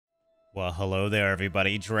Well, hello there,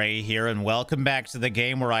 everybody. Drae here, and welcome back to the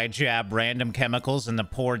game where I jab random chemicals into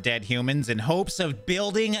poor dead humans in hopes of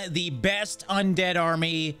building the best undead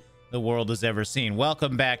army the world has ever seen.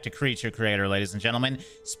 Welcome back to Creature Creator, ladies and gentlemen.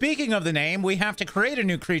 Speaking of the name, we have to create a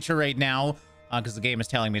new creature right now because the game is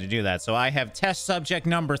telling me to do that. So I have test subject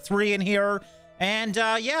number 3 in here. And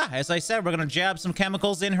yeah, as I said, we're going to jab some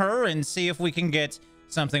chemicals in her and see if we can get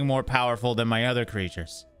something more powerful than my other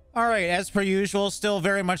creatures. All right, as per usual, still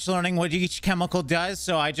very much learning what each chemical does.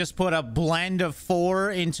 So I just put a blend of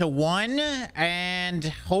 4 into 1, and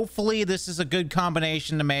hopefully this is a good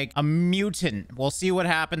combination to make a mutant. We'll see what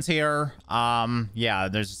happens here. Yeah,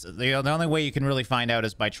 there's the only way you can really find out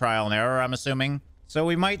is by trial and error, I'm assuming. So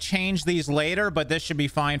we might change these later, but this should be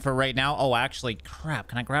fine for right now. Oh, actually, crap.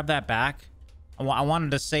 Can I grab that back? I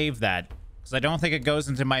wanted to save that because I don't think it goes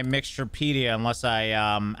into my mixturepedia unless I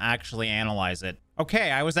actually analyze it.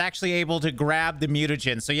 Okay, I was actually able to grab the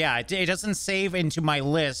mutagen. So yeah, it doesn't save into my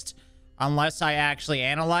list unless I actually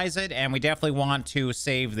analyze it. And we definitely want to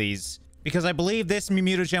save these because I believe this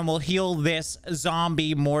mutagen will heal this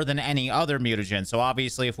zombie more than any other mutagen. So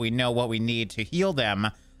obviously, if we know what we need to heal them,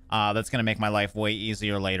 that's going to make my life way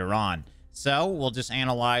easier later on. So we'll just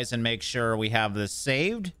analyze and make sure we have this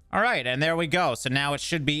saved. All right, and there we go. So now it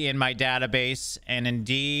should be in my database, and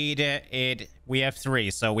indeed we have 3.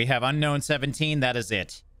 So we have unknown 17. That is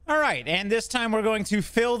it. All right, and this time we're going to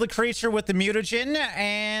fill the creature with the mutagen,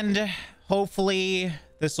 and hopefully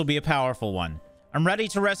this will be a powerful one. I'm ready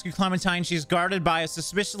to rescue Clementine. She's guarded by a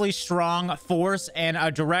suspiciously strong force, and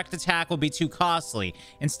a direct attack will be too costly.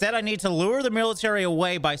 Instead, I need to lure the military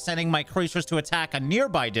away by sending my creatures to attack a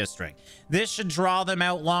nearby district. This should draw them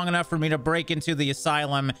out long enough for me to break into the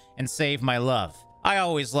asylum and save my love. I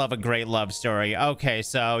always love a great love story. Okay,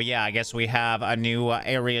 so yeah, I guess we have a new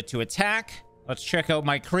area to attack. Let's check out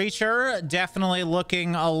my creature. Definitely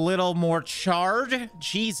looking a little more charred.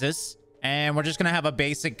 Jesus. And we're just going to have a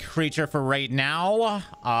basic creature for right now.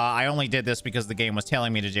 I only did this because the game was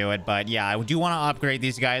telling me to do it. But yeah, I do want to upgrade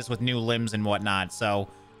these guys with new limbs and whatnot. So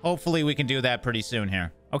hopefully we can do that pretty soon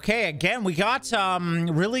here. Okay, again, we got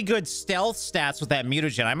really good stealth stats with that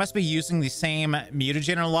mutagen. I must be using the same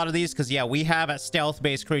mutagen in a lot of these because, yeah, we have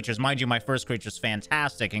stealth-based creatures. Mind you, my first creature is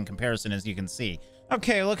fantastic in comparison, as you can see.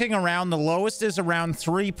 Okay, looking around, the lowest is around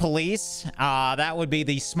 3 police. That would be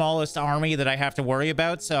the smallest army that I have to worry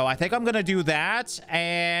about. So I think I'm going to do that.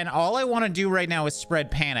 And all I want to do right now is spread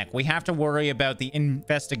panic. We have to worry about the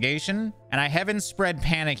investigation. And I haven't spread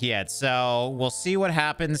panic yet. So we'll see what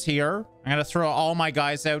happens here. I'm going to throw all my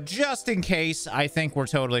guys out just in case. I think we're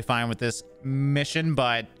totally fine with this mission,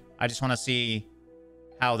 but I just want to see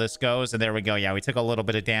how this goes. And there we go. Yeah, we took a little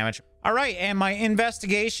bit of damage. All right, and my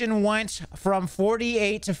investigation went from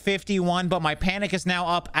 48 to 51, but my panic is now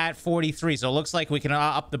up at 43. So it looks like we can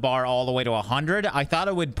up the bar all the way to 100. I thought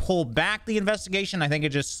it would pull back the investigation. I think it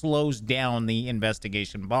just slows down the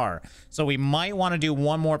investigation bar. So we might want to do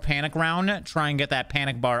one more panic round, try and get that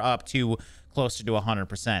panic bar up to closer to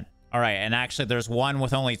 100%. All right, and actually there's one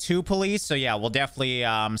with only 2 police. So yeah, we'll definitely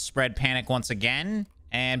spread panic once again.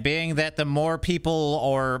 And being that the more people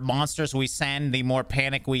or monsters we send, the more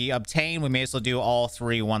panic we obtain, we may as well do all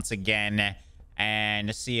 3 once again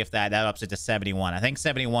and see if that ups it to 71. I think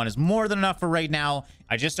 71 is more than enough for right now.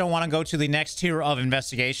 I just don't want to go to the next tier of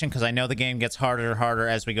investigation because I know the game gets harder and harder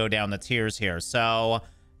as we go down the tiers here. So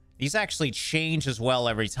these actually change as well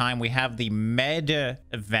every time. We have the med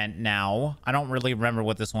event now. I don't really remember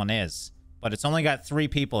what this one is, but it's only got 3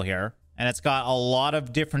 people here. And it's got a lot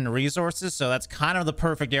of different resources, so that's kind of the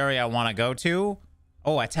perfect area I want to go to.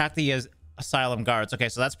 Oh, attack the asylum guards. Okay,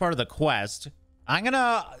 so that's part of the quest. I'm going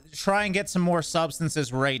to try and get some more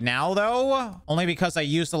substances right now, though. Only because I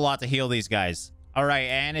used a lot to heal these guys. All right,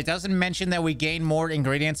 and it doesn't mention that we gain more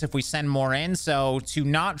ingredients if we send more in. So to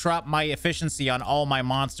not drop my efficiency on all my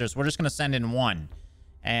monsters, we're just going to send in 1.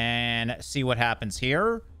 And see what happens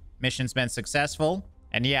here. Mission's been successful.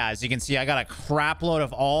 And yeah, as you can see, I got a crap load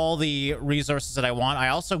of all the resources that I want. I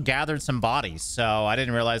also gathered some bodies, so I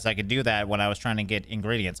didn't realize I could do that when I was trying to get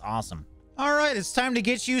ingredients. Awesome. All right, it's time to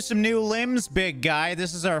get you some new limbs, big guy.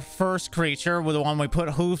 This is our first creature with the one we put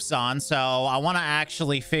hoofs on, so I want to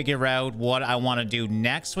actually figure out what I want to do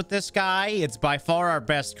next with this guy. It's by far our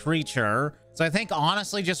best creature. So I think,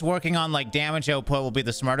 honestly, just working on, like, damage output will be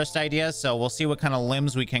the smartest idea, so we'll see what kind of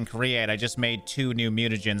limbs we can create. I just made 2 new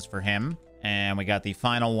mutagens for him. And we got the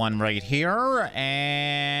final one right here.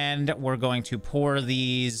 And we're going to pour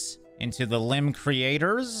these into the limb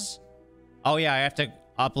creators. Oh, yeah, I have to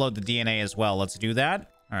upload the DNA as well. Let's do that.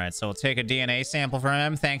 All right, so we'll take a DNA sample from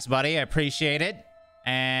him. Thanks, buddy. I appreciate it.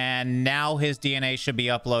 And now his DNA should be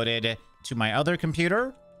uploaded to my other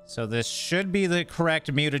computer. So this should be the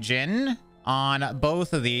correct mutagen on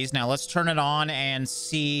both of these. Now let's turn it on and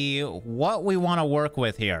see what we want to work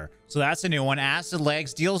with here. So that's a new one. Acid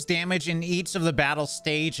legs deals damage in each of the battle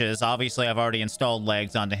stages. Obviously, I've already installed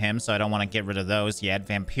legs onto him, so I don't want to get rid of those yet.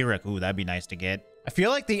 Vampiric. Ooh, that'd be nice to get. I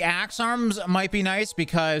feel like the axe arms might be nice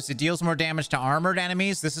because it deals more damage to armored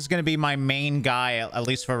enemies. This is going to be my main guy, at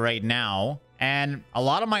least for right now. And a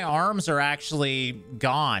lot of my arms are actually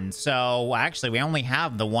gone. So actually, we only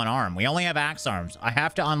have the one arm. We only have axe arms. I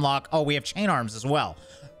have to unlock... Oh, we have chain arms as well.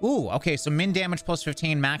 Ooh, okay. So min damage plus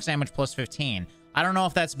 15, max damage plus 15. I don't know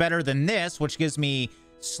if that's better than this, which gives me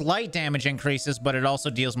slight damage increases, but it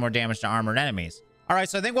also deals more damage to armored enemies. All right,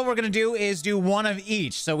 so I think what we're going to do is do one of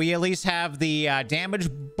each. So we at least have the damage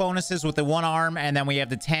bonuses with the one arm, and then we have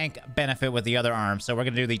the tank benefit with the other arm. So we're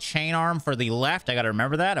going to do the chain arm for the left. I got to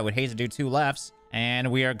remember that. I would hate to do two lefts. And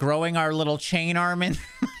we are growing our little chain arm in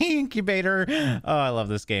my incubator. Oh, I love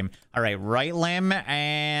this game. All right, right limb,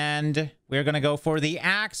 and we're going to go for the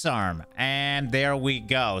axe arm. And there we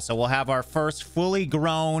go. So we'll have our first fully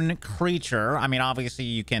grown creature. I mean, obviously,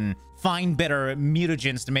 you can find better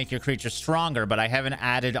mutagens to make your creature stronger, but I haven't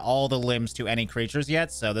added all the limbs to any creatures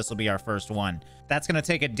yet, so this will be our first one. That's going to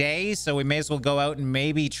take a day, so we may as well go out and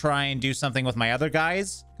maybe try and do something with my other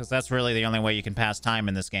guys, because that's really the only way you can pass time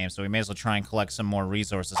in this game, so we may as well try and collect some more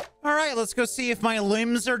resources. All right, let's go see if my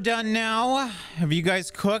limbs are done now. Have you guys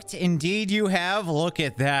cooked? Indeed, you have. Look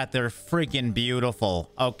at that. They're freaking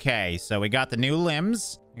beautiful. Okay, so we got the new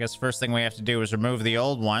limbs. I guess first thing we have to do is remove the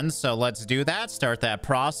old ones. So let's do that. Start that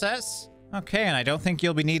process. Okay, and I don't think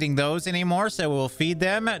you'll be needing those anymore, so we'll feed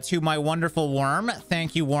them to my wonderful worm.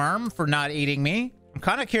 Thank you, worm, for not eating me. I'm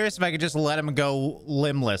kind of curious if I could just let him go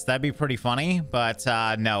limbless. That'd be pretty funny, but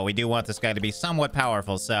no, we do want this guy to be somewhat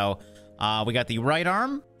powerful. So we got the right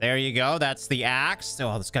arm. There you go. That's the axe.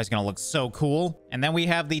 Oh, this guy's going to look so cool. And then we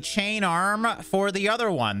have the chain arm for the other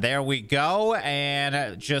one. There we go.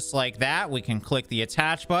 And just like that, we can click the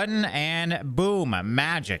attach button and boom,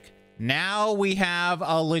 magic. Now we have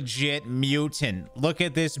a legit mutant. Look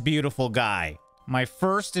at this beautiful guy. My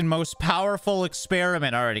first and most powerful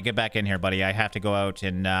experiment. All right, get back in here, buddy. I have to go out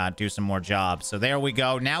and do some more jobs. So there we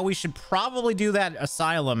go. Now we should probably do that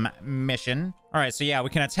asylum mission. All right, so yeah, we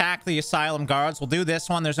can attack the asylum guards. We'll do this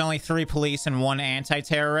one. There's only 3 police and 1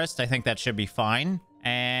 anti-terrorist. I think that should be fine.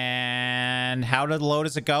 And how low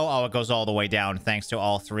does it go? Oh, it goes all the way down thanks to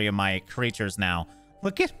all 3 of my creatures now.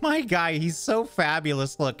 Look at my guy. He's so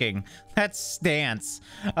fabulous looking. That stance.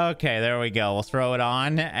 Okay, there we go. We'll throw it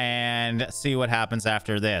on and see what happens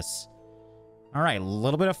after this. All right, a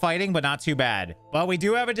little bit of fighting, but not too bad. But we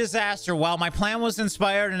do have a disaster. While my plan was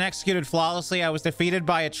inspired and executed flawlessly, I was defeated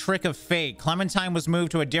by a trick of fate. Clementine was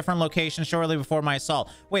moved to a different location shortly before my assault.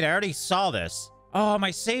 Wait, I already saw this. Oh,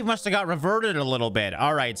 my save must have got reverted a little bit.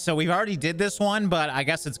 All right, so we've already did this one, but I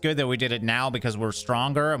guess it's good that we did it now because we're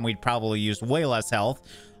stronger and we'd probably used way less health.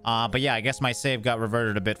 But yeah, I guess my save got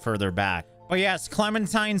reverted a bit further back. But yes,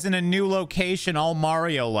 Clementine's in a new location, all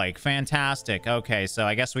Mario-like. Fantastic. Okay, so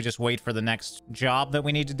I guess we just wait for the next job that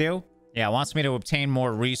we need to do. Yeah, it wants me to obtain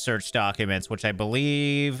more research documents, which I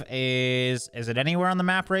believe is it anywhere on the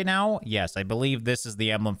map right now? Yes, I believe this is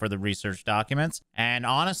the emblem for the research documents. And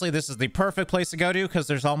honestly, this is the perfect place to go to because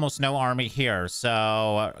there's almost no army here.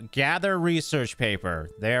 So gather research paper.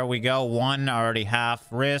 There we go. 1 already half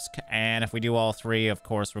risk. And if we do all 3, of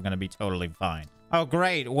course, we're going to be totally fine. Oh,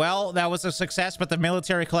 great. Well, that was a success, but the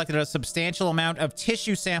military collected a substantial amount of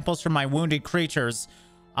tissue samples from my wounded creatures.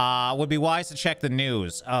 Would be wise to check the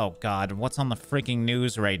news. Oh, God. What's on the freaking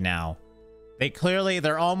news right now?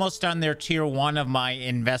 They're almost done their tier 1 of my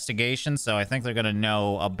investigation, so I think they're going to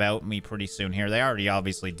know about me pretty soon here. They already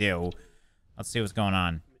obviously do. Let's see what's going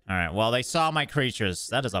on. All right. Well, they saw my creatures.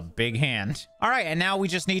 That is a big hand. All right. And now we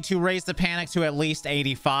just need to raise the panic to at least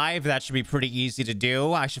 85. That should be pretty easy to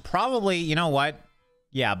do. I should probably, you know what?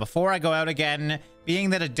 Yeah, before I go out again, being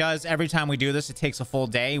that it does every time we do this, it takes a full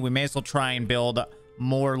day. We may as well try and build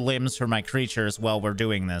more limbs for my creatures while we're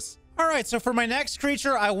doing this. All right, so for my next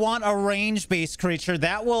creature, I want a range-based creature.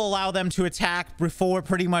 That will allow them to attack before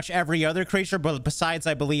pretty much every other creature, but besides,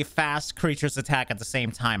 I believe fast creatures attack at the same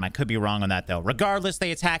time. I could be wrong on that, though. Regardless,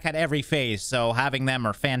 they attack at every phase, so having them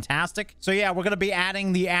are fantastic. So yeah, we're going to be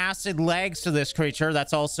adding the acid legs to this creature.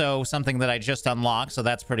 That's also something that I just unlocked, so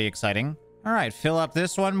that's pretty exciting. All right, fill up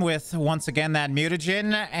this one with, once again, that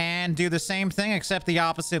mutagen, and do the same thing, except the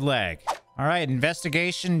opposite leg. All right,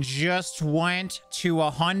 investigation just went to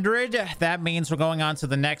 100. That means we're going on to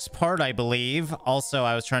the next part, I believe. Also,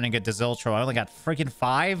 I was trying to get Desiltro. I only got freaking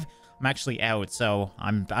 5. I'm actually out, so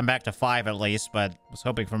I'm back to 5 at least, but was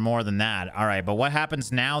hoping for more than that. All right, but what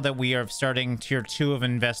happens now that we are starting tier 2 of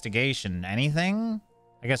investigation? Anything?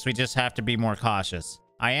 I guess we just have to be more cautious.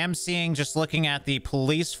 I am seeing, just looking at the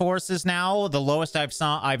police forces now, the lowest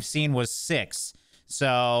I've seen was 6.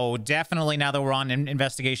 So definitely now that we're on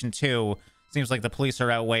investigation 2, seems like the police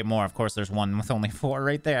are out way more. Of course, there's one with only 4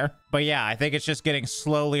 right there. But yeah, I think it's just getting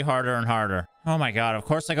slowly harder and harder. Oh my god, of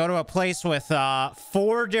course I go to a place with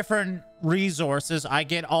 4 different resources. I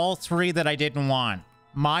get all 3 that I didn't want.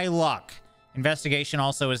 My luck. Investigation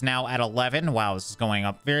also is now at 11. Wow, this is going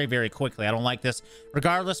up very, very quickly. I don't like this.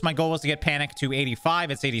 Regardless, my goal was to get panic to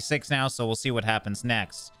 85. It's 86 now, so we'll see what happens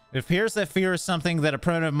next. It appears that fear is something that a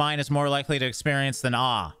primitive mind is more likely to experience than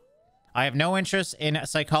awe. I have no interest in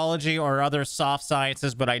psychology or other soft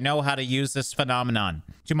sciences, but I know how to use this phenomenon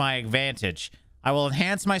to my advantage. I will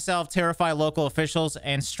enhance myself, terrify local officials,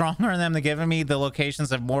 and stronger them to give me the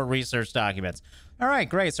locations of more research documents. All right,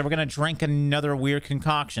 great. So we're going to drink another weird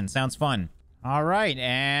concoction. Sounds fun. All right,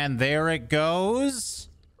 and there it goes.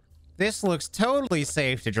 This looks totally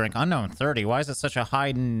safe to drink. Unknown 30. Why is it such a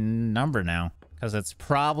high number now? Because it's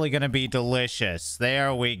probably going to be delicious.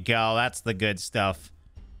 There we go. That's the good stuff.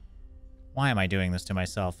 Why am I doing this to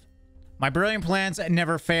myself? My brilliant plans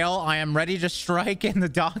never fail. I am ready to strike, and the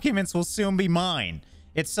documents will soon be mine.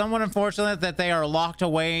 It's somewhat unfortunate that they are locked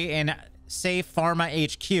away in safe Pharma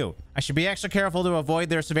HQ. I should be extra careful to avoid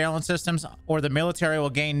their surveillance systems, or the military will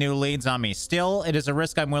gain new leads on me. Still, it is a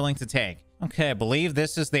risk I'm willing to take. Okay, I believe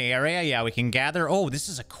this is the area. Yeah, we can gather. Oh, this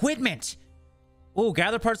is equipment. Oh,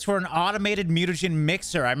 gather parts for an automated mutagen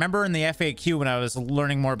mixer. I remember in the FAQ when I was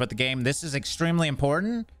learning more about the game, this is extremely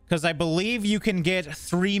important because I believe you can get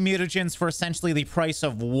 3 mutagens for essentially the price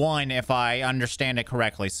of 1 if I understand it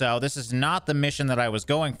correctly. So this is not the mission that I was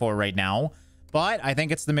going for right now, but I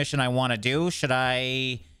think it's the mission I want to do. Should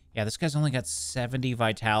I... Yeah, this guy's only got 70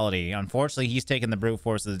 vitality. Unfortunately, he's taking the brute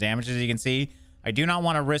force of the damage, as you can see. I do not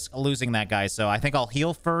want to risk losing that guy, so I think I'll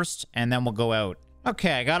heal first, and then we'll go out.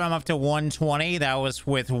 Okay, I got him up to 120. That was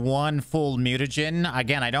with 1 full mutagen.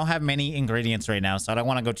 Again, I don't have many ingredients right now, so I don't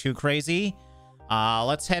want to go too crazy.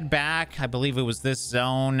 Let's head back. I believe it was this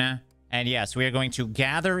zone. And yes, we are going to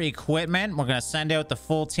gather equipment. We're going to send out the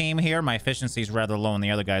full team here. My efficiency is rather low on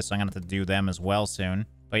the other guys, so I'm going to have to do them as well soon.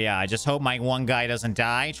 But yeah, I just hope my one guy doesn't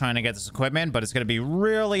die trying to get this equipment, but it's going to be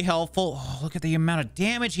really helpful. Oh, look at the amount of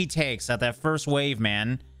damage he takes at that first wave,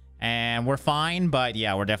 man. And we're fine, but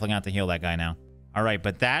yeah, we're definitely going to have to heal that guy now. All right,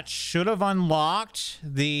 but that should have unlocked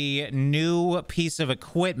the new piece of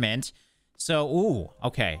equipment. So, ooh,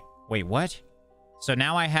 okay. Wait, what? So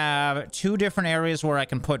now I have 2 different areas where I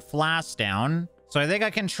can put flasks down. So I think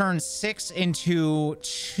I can turn 6 into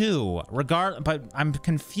 2. But I'm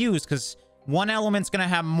confused because one element's going to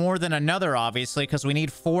have more than another, obviously, because we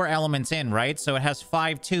need 4 elements in, right? So it has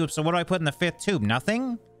 5 tubes. So what do I put in the 5th tube?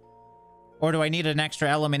 Nothing? Or do I need an extra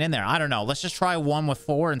element in there? I don't know. Let's just try 1 with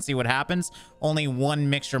 4 and see what happens. Only 1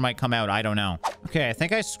 mixture might come out. I don't know. Okay, I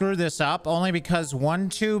think I screwed this up only because 1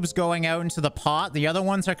 tube's going out into the pot. The other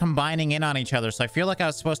ones are combining in on each other. So I feel like I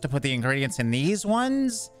was supposed to put the ingredients in these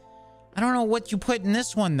ones. I don't know what you put in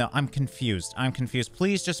this one, though. I'm confused. I'm confused.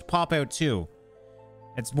 Please just pop out 2.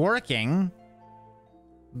 It's working,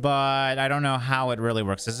 but I don't know how it really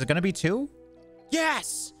works. Is it going to be 2?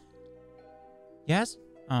 Yes! Yes?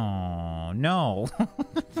 Oh, no.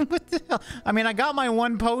 What the hell? I mean, I got my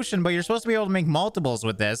 1 potion, but you're supposed to be able to make multiples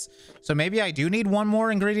with this. So maybe I do need 1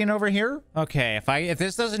 more ingredient over here? Okay, if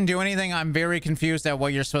this doesn't do anything, I'm very confused at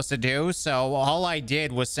what you're supposed to do. So all I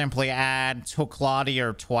did was simply add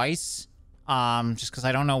Toclaudier twice. Just because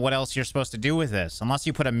I don't know what else you're supposed to do with this. Unless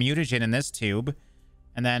you put a mutagen in this tube.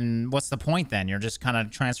 And then what's the point then? You're just kind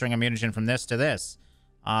of transferring a mutagen from this to this.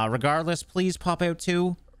 Regardless, please pop out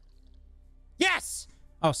 2. Yes!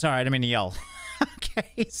 Oh, sorry, I didn't mean to yell.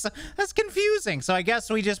 Okay, so that's confusing. So I guess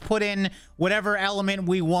we just put in whatever element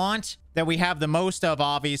we want that we have the most of,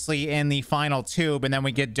 obviously, in the final tube, and then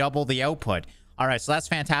we get double the output. All right, so that's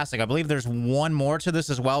fantastic. I believe there's 1 more to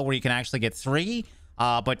this as well where you can actually get 3.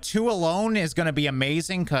 But 2 alone is going to be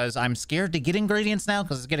amazing because I'm scared to get ingredients now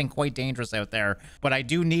because it's getting quite dangerous out there. But I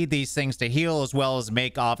do need these things to heal as well as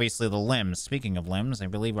make, obviously, the limbs. Speaking of limbs, I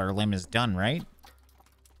believe our limb is done, right?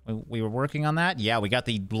 We were working on that. Yeah, we got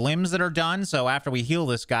the limbs that are done. So after we heal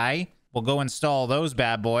this guy, we'll go install those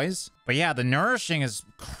bad boys. But yeah, the nourishing is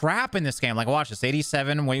crap in this game. Like, watch this.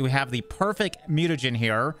 87. We have the perfect mutagen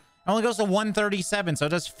here. It only goes to 137, so it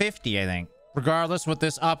does 50, I think. Regardless, with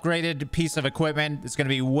this upgraded piece of equipment, it's going to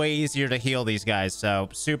be way easier to heal these guys. So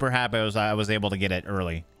super happy I was able to get it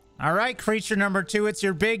early. All right, creature number 2, it's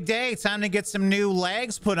your big day. Time to get some new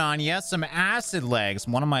legs put on you. Some acid legs.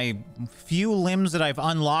 One of my few limbs that I've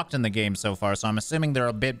unlocked in the game so far, so I'm assuming they're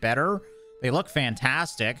a bit better. They look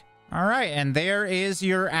fantastic. All right, and there is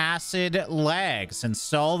your acid legs.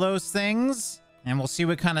 Install those things, and we'll see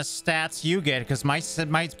what kind of stats you get, because my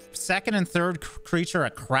second and third creature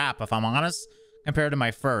are crap, if I'm honest, compared to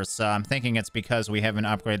my first. So I'm thinking it's because we haven't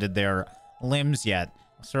upgraded their limbs yet.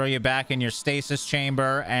 Throw you back in your stasis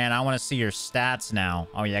chamber, and I want to see your stats now.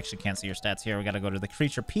 Oh, you actually can't see your stats here. We got to go to the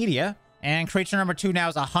Creaturepedia. And creature number 2 now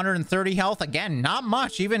is 130 health. Again, not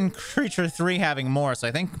much. Even creature 3 having more. So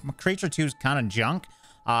I think creature 2 is kind of junk.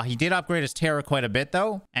 He did upgrade his terror quite a bit,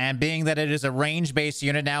 though. And being that it is a range-based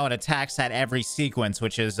unit now, it attacks at every sequence,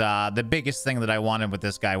 which is the biggest thing that I wanted with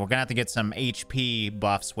this guy. We're going to have to get some HP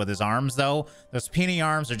buffs with his arms, though. Those puny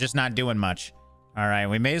arms are just not doing much. All right,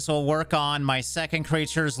 we may as well work on my second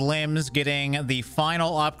creature's limbs, getting the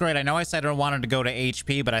final upgrade. I know I said I wanted to go to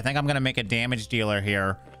HP, but I think I'm going to make a damage dealer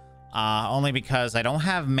here. Only because I don't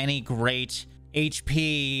have many great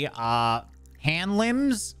HP hand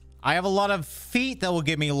limbs. I have a lot of feet that will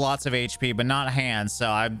give me lots of HP, but not hands. So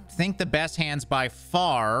I think the best hands by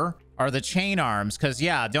far are the chain arms. Because,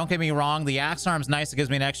 yeah, don't get me wrong, the axe arm's nice. It gives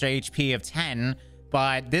me an extra HP of 10.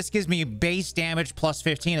 But this gives me base damage plus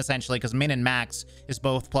 15, essentially, because min and max is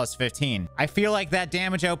both plus 15. I feel like that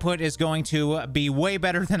damage output is going to be way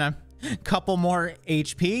better than a couple more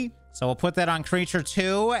HP. So we'll put that on creature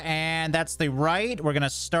 2, and that's the right. We're going to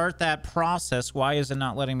start that process. Why is it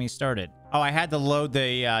not letting me start it? Oh, I had to load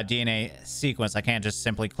the DNA sequence. I can't just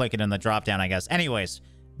simply click it in the dropdown, I guess. Anyways,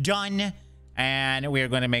 done. And we are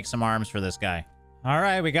going to make some arms for this guy. All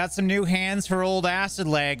right, we got some new hands for old acid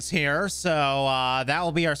legs here. So that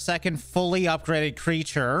will be our second fully upgraded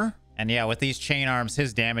creature. And yeah, with these chain arms,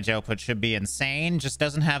 his damage output should be insane. Just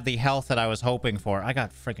doesn't have the health that I was hoping for. I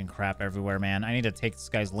got freaking crap everywhere, man. I need to take this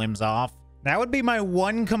guy's limbs off. That would be my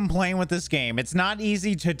one complaint with this game. It's not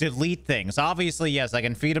easy to delete things. Obviously, yes, I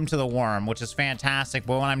can feed him to the worm, which is fantastic.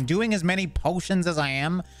 But when I'm doing as many potions as I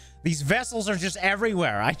am, these vessels are just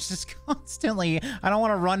everywhere. I just constantly... I don't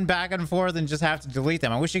want to run back and forth and just have to delete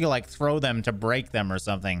them. I wish you could, like, throw them to break them or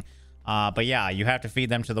something. But yeah, you have to feed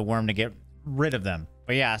them to the worm to get rid of them.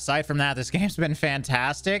 But yeah, aside from that, this game's been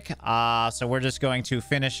fantastic. So we're just going to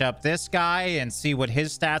finish up this guy and see what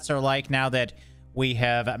his stats are like now that we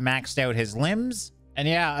have maxed out his limbs. And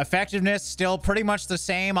yeah, effectiveness still pretty much the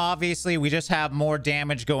same. Obviously, we just have more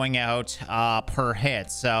damage going out per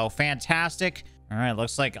hit. So fantastic. All right,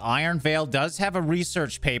 looks like Iron Veil does have a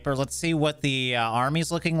research paper. Let's see what the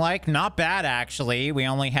army's looking like. Not bad, actually. We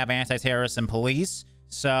only have anti-terrorists and police.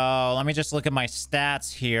 So let me just look at my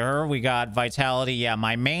stats here. We got Vitality. Yeah,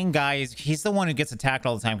 my main guy, he's the one who gets attacked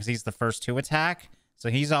all the time because he's the first to attack. So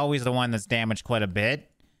he's always the one that's damaged quite a bit.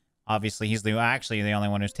 Obviously, he's actually the only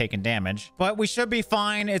one who's taken damage. But we should be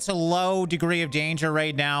fine. It's a low degree of danger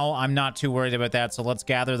right now. I'm not too worried about that. So let's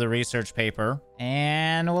gather the research paper.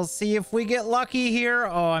 And we'll see if we get lucky here.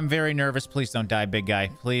 Oh, I'm very nervous. Please don't die, big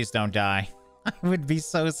guy. Please don't die. I would be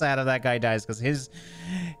so sad if that guy dies because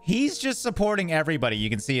he's just supporting everybody.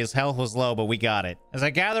 You can see his health was low, but we got it. As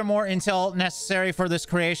I gather more intel necessary for this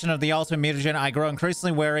creation of the ultimate mutagen, I grow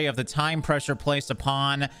increasingly wary of the time pressure placed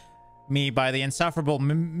upon me by the insufferable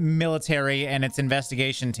military and its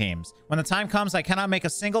investigation teams. When the time comes, I cannot make a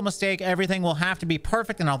single mistake. Everything will have to be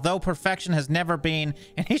perfect, and although perfection has never been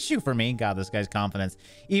an issue for me, God, this guy's confidence,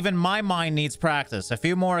 even my mind needs practice. A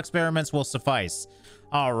few more experiments will suffice.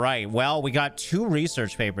 All right, well, we got 2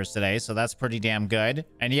 research papers today, so that's pretty damn good.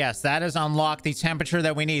 And yes, that has unlocked the temperature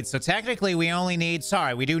that we need. So technically, we only need,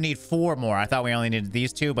 sorry, we do need 4 more. I thought we only needed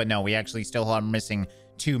these 2, but no, we actually still are missing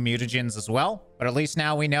 2 mutagens as well. But at least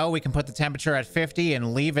now we know we can put the temperature at 50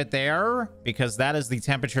 and leave it there because that is the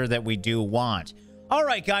temperature that we do want. All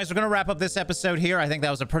right, guys, we're going to wrap up this episode here. I think that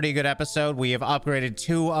was a pretty good episode. We have upgraded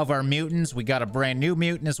 2 of our mutants. We got a brand new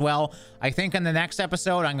mutant as well. I think in the next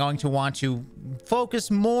episode, I'm going to want to focus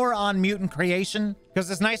more on mutant creation because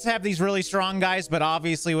it's nice to have these really strong guys, but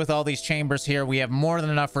obviously with all these chambers here, we have more than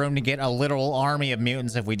enough room to get a literal army of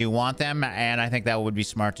mutants if we do want them, and I think that would be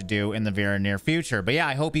smart to do in the very near future. But yeah,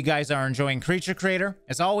 I hope you guys are enjoying Creature Creator.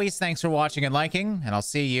 As always, thanks for watching and liking, and I'll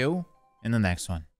see you in the next one.